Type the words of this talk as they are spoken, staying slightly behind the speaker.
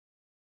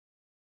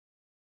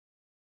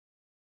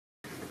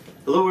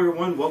Hello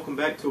everyone, welcome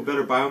back to a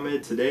Better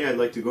Biomed. Today I'd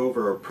like to go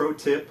over a pro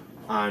tip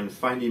on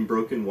finding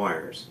broken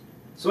wires.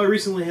 So I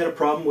recently had a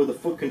problem with a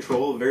foot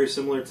control very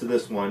similar to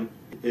this one.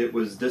 It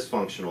was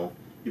dysfunctional.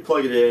 You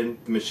plug it in,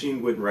 the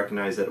machine wouldn't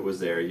recognize that it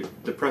was there. You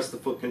depress the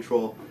foot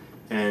control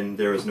and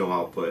there was no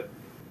output.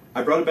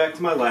 I brought it back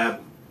to my lab.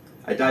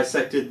 I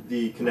dissected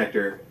the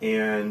connector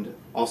and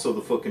also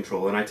the foot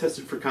control, and I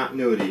tested for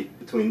continuity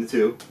between the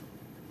two.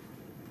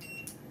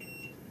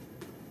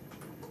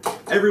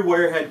 Every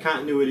wire had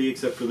continuity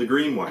except for the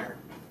green wire.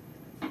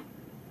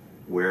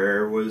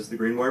 Where was the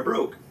green wire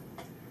broke?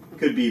 It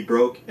could be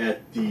broke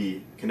at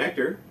the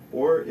connector,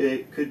 or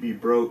it could be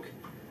broke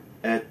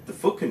at the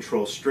foot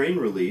control strain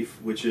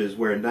relief, which is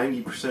where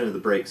 90% of the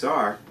breaks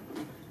are,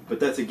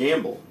 but that's a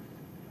gamble.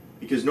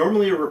 Because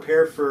normally a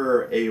repair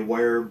for a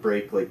wire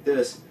break like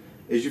this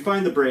is you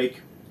find the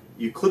break,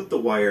 you clip the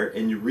wire,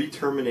 and you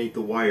re-terminate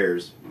the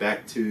wires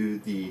back to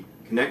the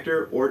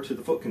connector or to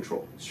the foot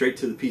control, straight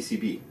to the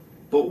PCB.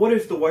 But what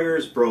if the wire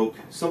is broke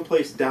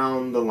someplace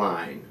down the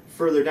line,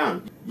 further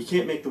down? You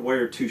can't make the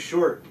wire too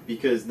short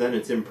because then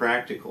it's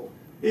impractical.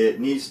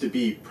 It needs to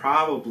be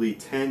probably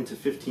 10 to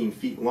 15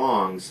 feet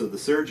long so the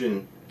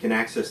surgeon can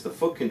access the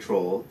foot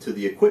control to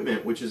the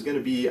equipment, which is going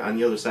to be on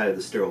the other side of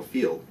the sterile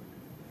field.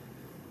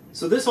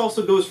 So this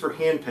also goes for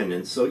hand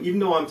pendants. So even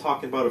though I'm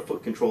talking about a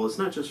foot control, it's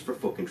not just for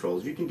foot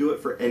controls. You can do it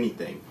for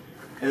anything.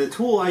 And the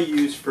tool I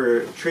use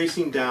for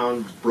tracing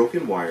down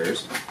broken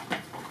wires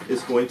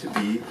is going to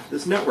be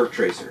this network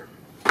tracer.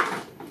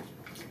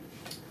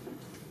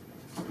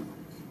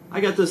 I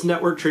got this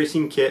network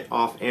tracing kit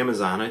off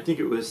Amazon. I think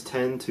it was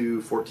 $10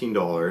 to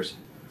 $14.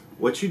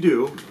 What you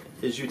do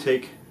is you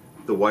take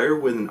the wire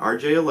with an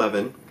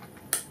RJ11,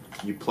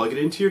 you plug it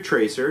into your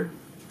tracer.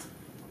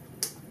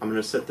 I'm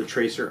going to set the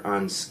tracer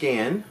on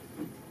scan.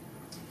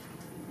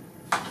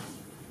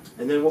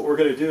 And then what we're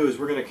going to do is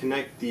we're going to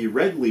connect the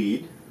red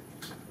lead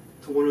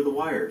to one of the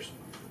wires.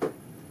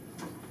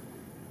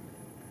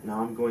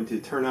 Now I'm going to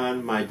turn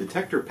on my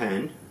detector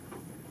pen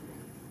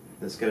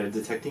that's got a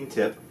detecting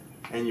tip,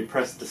 and you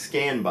press the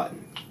scan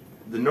button.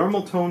 The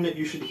normal tone that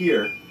you should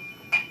hear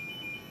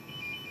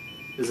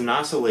is an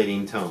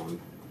oscillating tone,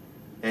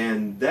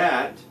 and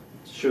that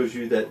shows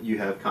you that you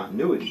have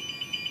continuity.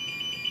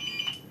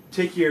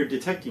 Take your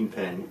detecting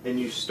pen and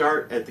you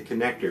start at the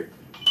connector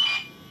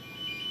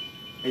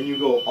and you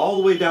go all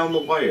the way down the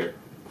wire,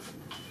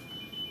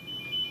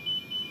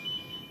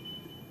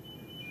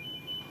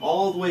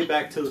 all the way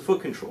back to the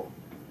foot control.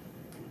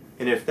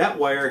 And if that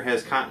wire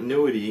has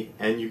continuity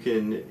and you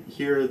can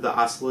hear the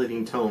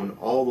oscillating tone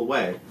all the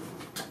way,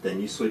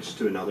 then you switch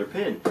to another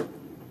pin.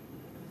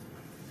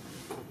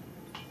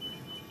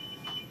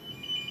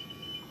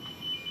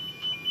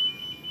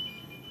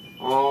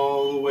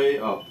 All the way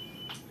up.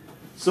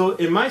 So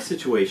in my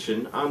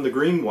situation, on the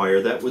green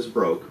wire that was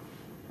broke,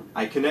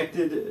 I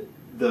connected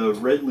the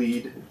red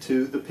lead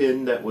to the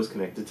pin that was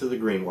connected to the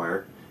green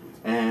wire,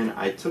 and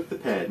I took the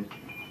pen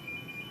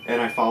and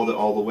I followed it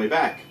all the way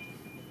back.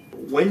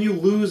 When you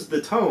lose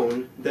the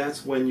tone,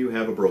 that's when you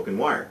have a broken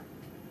wire.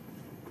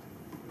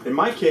 In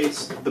my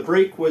case, the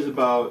break was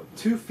about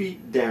 2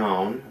 feet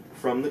down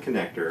from the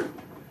connector.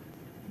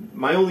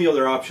 My only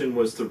other option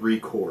was to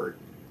record.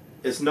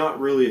 It's not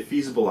really a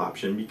feasible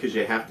option because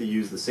you have to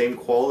use the same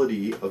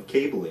quality of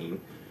cabling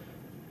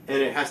and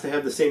it has to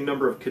have the same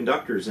number of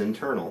conductors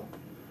internal.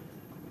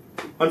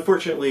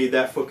 Unfortunately,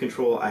 that foot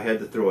control, I had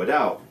to throw it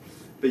out.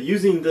 But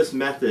using this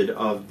method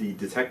of the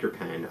detector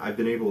pen, I've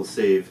been able to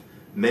save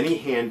many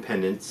hand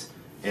pendants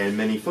and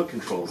many foot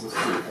controls. Let's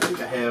see, I think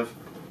I have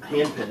a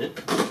hand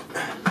pendant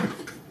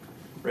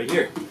right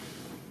here.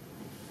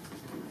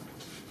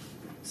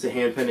 It's a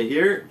hand pendant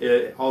here.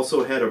 It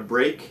also had a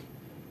break,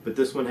 but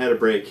this one had a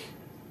break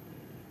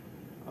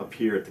up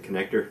here at the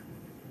connector.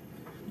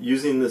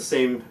 Using the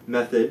same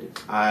method,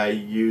 I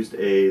used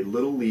a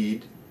little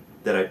lead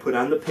that I put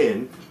on the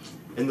pin,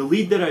 and the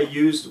lead that I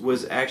used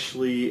was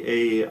actually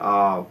it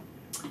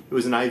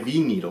was an IV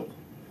needle.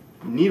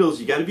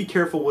 Needles, you got to be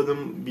careful with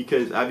them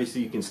because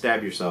obviously you can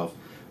stab yourself.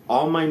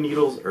 All my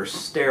needles are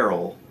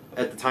sterile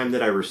at the time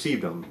that I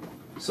received them.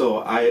 So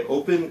I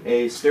open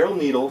a sterile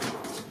needle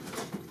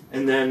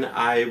and then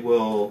I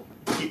will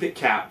keep it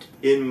capped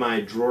in my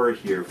drawer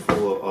here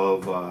full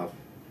of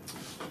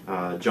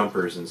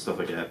jumpers and stuff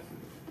like that.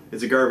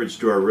 It's a garbage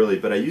drawer really,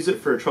 but I use it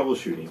for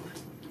troubleshooting.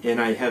 And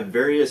I have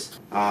various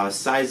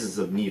sizes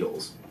of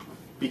needles.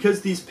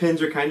 Because these pins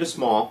are kind of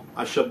small,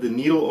 I shove the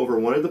needle over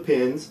one of the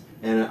pins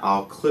and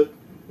I'll clip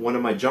one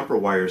of my jumper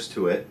wires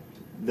to it.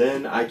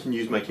 Then I can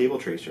use my cable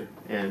tracer.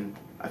 And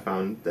I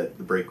found that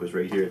the break was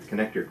right here at the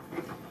connector.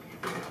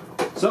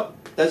 So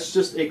that's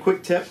just a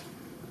quick tip.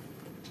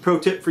 Pro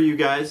tip for you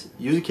guys,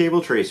 use a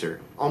cable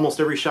tracer. Almost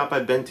every shop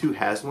I've been to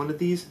has one of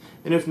these,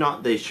 and if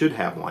not, they should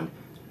have one.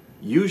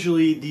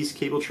 Usually these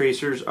cable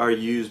tracers are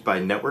used by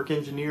network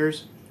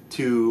engineers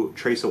to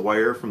trace a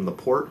wire from the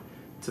port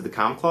to the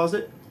comm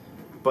closet,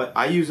 but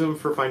I use them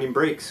for finding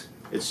breaks.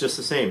 It's just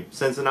the same.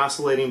 Sends an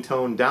oscillating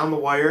tone down the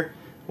wire.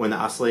 When the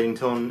oscillating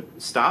tone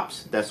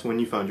stops, that's when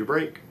you found your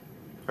break.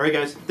 Alright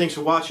guys, thanks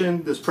for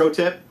watching this pro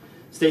tip.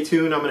 Stay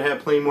tuned, I'm going to have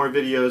plenty more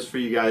videos for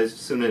you guys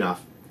soon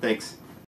enough. Thanks.